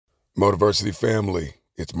Motiversity family,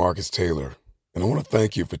 it's Marcus Taylor, and I want to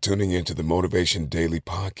thank you for tuning into the Motivation Daily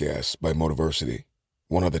Podcast by Motiversity,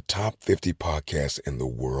 one of the top 50 podcasts in the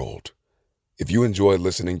world. If you enjoy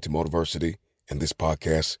listening to Motiversity and this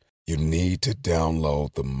podcast, you need to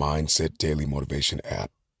download the Mindset Daily Motivation app.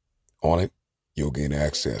 On it, you'll gain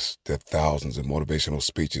access to thousands of motivational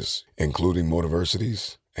speeches, including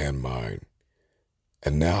Motiversity's and mine.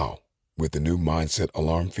 And now, with the new Mindset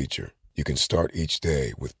Alarm feature, you can start each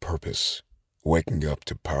day with purpose, waking up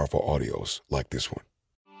to powerful audios like this one.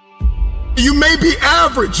 You may be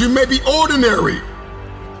average, you may be ordinary,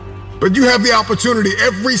 but you have the opportunity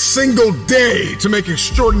every single day to make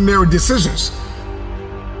extraordinary decisions.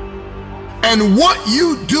 And what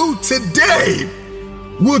you do today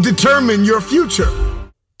will determine your future.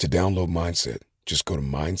 To download Mindset, just go to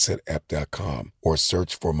mindsetapp.com or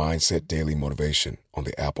search for Mindset Daily Motivation on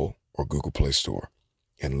the Apple or Google Play Store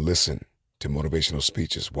and listen to motivational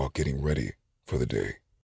speeches while getting ready for the day.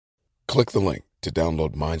 Click the link to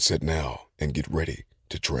download Mindset now and get ready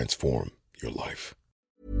to transform your life.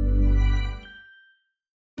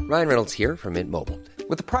 Ryan Reynolds here from Mint Mobile.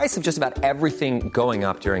 With the price of just about everything going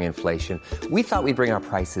up during inflation, we thought we'd bring our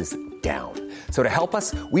prices down. So to help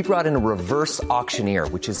us, we brought in a reverse auctioneer,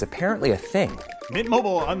 which is apparently a thing. Mint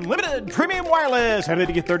Mobile Unlimited Premium Wireless. How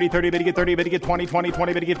to get 30, 30, bit to get 30, bit to get 20, 20,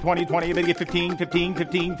 20, bit to get 20, 20, bit to get 15, 15,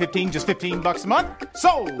 15, 15, just $15 a month?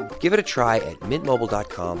 Sold! Give it a try at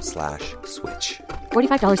mintmobile.com/switch.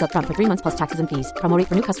 $45 up front for 3 months plus taxes and fees. Promo rate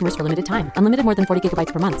for new customers for limited time. Unlimited more than 40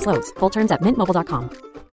 gigabytes per month. Slows full terms at mintmobile.com.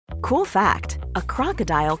 Cool fact, a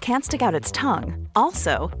crocodile can't stick out its tongue.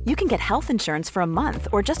 Also, you can get health insurance for a month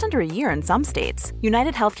or just under a year in some states.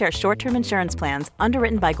 United Healthcare short-term insurance plans,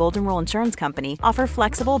 underwritten by Golden Rule Insurance Company, offer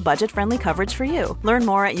flexible, budget-friendly coverage for you. Learn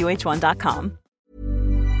more at uh1.com.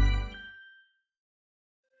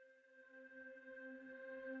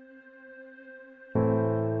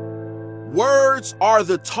 Words are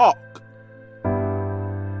the talk.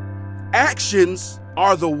 Actions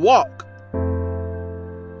are the walk.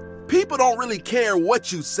 People don't really care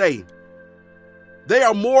what you say. They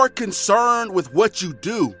are more concerned with what you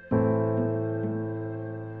do.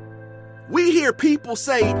 We hear people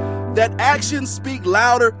say that actions speak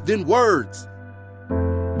louder than words.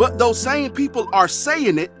 But those same people are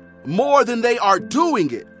saying it more than they are doing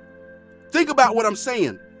it. Think about what I'm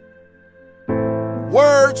saying.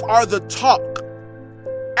 Words are the talk.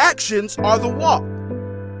 Actions are the walk.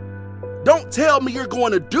 Don't tell me you're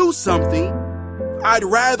going to do something. I'd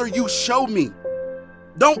rather you show me.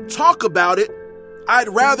 Don't talk about it. I'd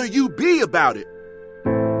rather you be about it.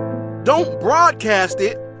 Don't broadcast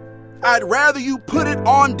it. I'd rather you put it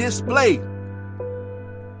on display.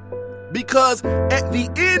 Because at the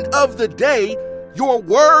end of the day, your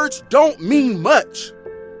words don't mean much.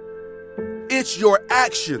 It's your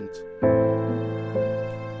actions.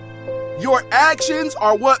 Your actions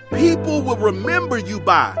are what people will remember you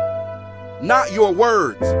by, not your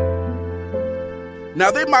words. Now,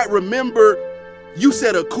 they might remember you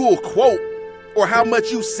said a cool quote or how much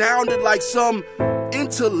you sounded like some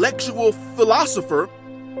intellectual philosopher,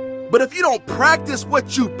 but if you don't practice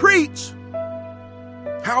what you preach,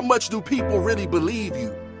 how much do people really believe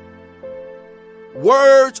you?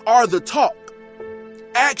 Words are the talk.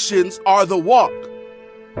 Actions are the walk.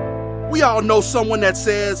 We all know someone that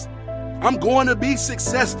says, I'm going to be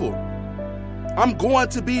successful. I'm going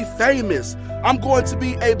to be famous. I'm going to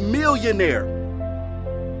be a millionaire.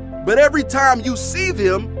 But every time you see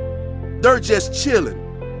them, they're just chilling,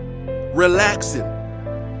 relaxing,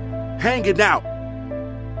 hanging out,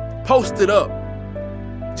 posted up,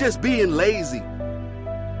 just being lazy.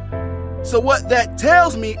 So what that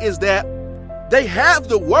tells me is that they have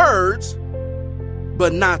the words,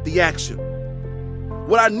 but not the action.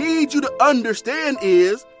 What I need you to understand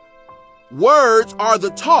is words are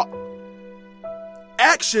the talk.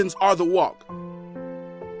 Actions are the walk.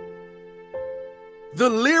 The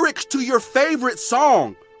lyrics to your favorite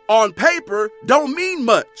song on paper don't mean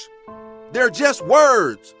much. They're just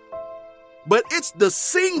words. But it's the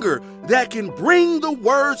singer that can bring the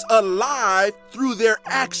words alive through their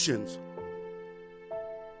actions.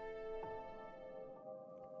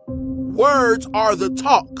 Words are the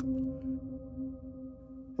talk.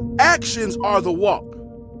 Actions are the walk.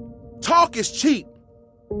 Talk is cheap.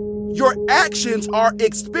 Your actions are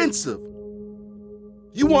expensive.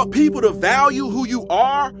 You want people to value who you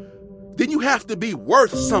are? Then you have to be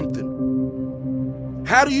worth something.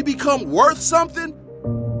 How do you become worth something?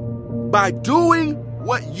 By doing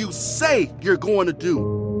what you say you're going to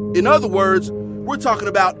do. In other words, we're talking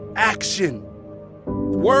about action.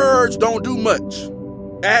 Words don't do much.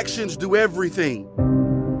 Actions do everything.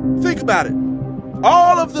 Think about it.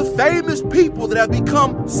 All of the famous people that have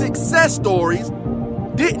become success stories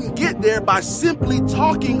didn't get there by simply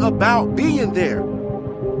talking about being there.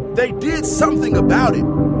 They did something about it.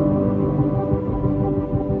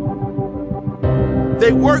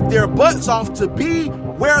 They worked their butts off to be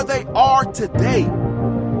where they are today.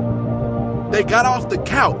 They got off the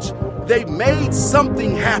couch. They made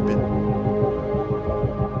something happen.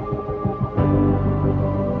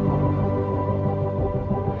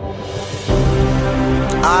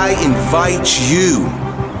 I invite you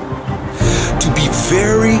to be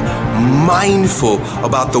very mindful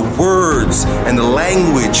about the words and the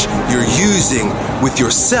language you're using with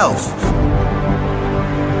yourself.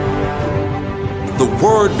 The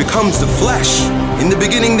Word becomes the flesh. In the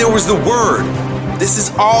beginning there was the Word. This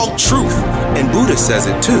is all truth. And Buddha says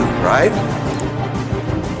it too, right?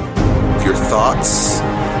 Your thoughts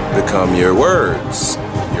become your words.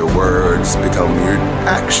 Your words become your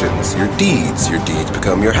actions, your deeds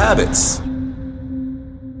become your habits.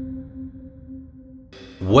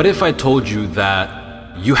 What if I told you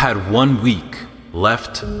that you had 1 week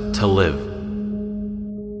left to live?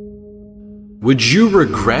 Would you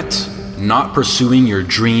regret not pursuing your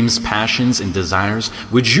dreams, passions, and desires?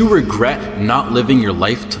 Would you regret not living your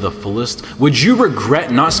life to the fullest? Would you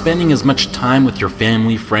regret not spending as much time with your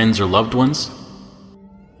family, friends, or loved ones?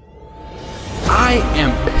 I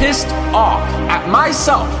am pissed off at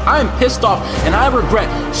myself. I am pissed off and I regret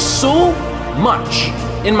so much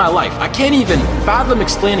in my life. I can't even fathom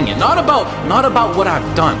explaining it. Not about what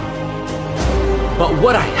I've done, but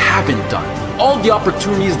what I haven't done. All the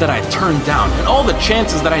opportunities that I turned down and all the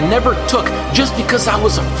chances that I never took just because I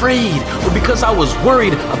was afraid or because I was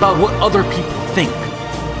worried about what other people think.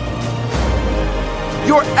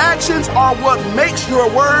 Your actions are what makes your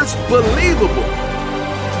words believable.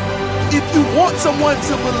 If you want someone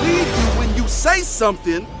to believe you when you say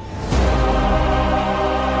something,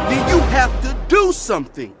 then you have to do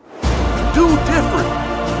something. Do different.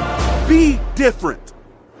 Be different.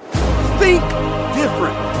 Think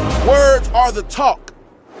different. Words are the talk.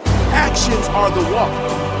 Actions are the walk.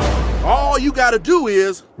 All you gotta do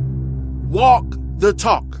is walk the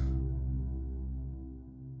talk.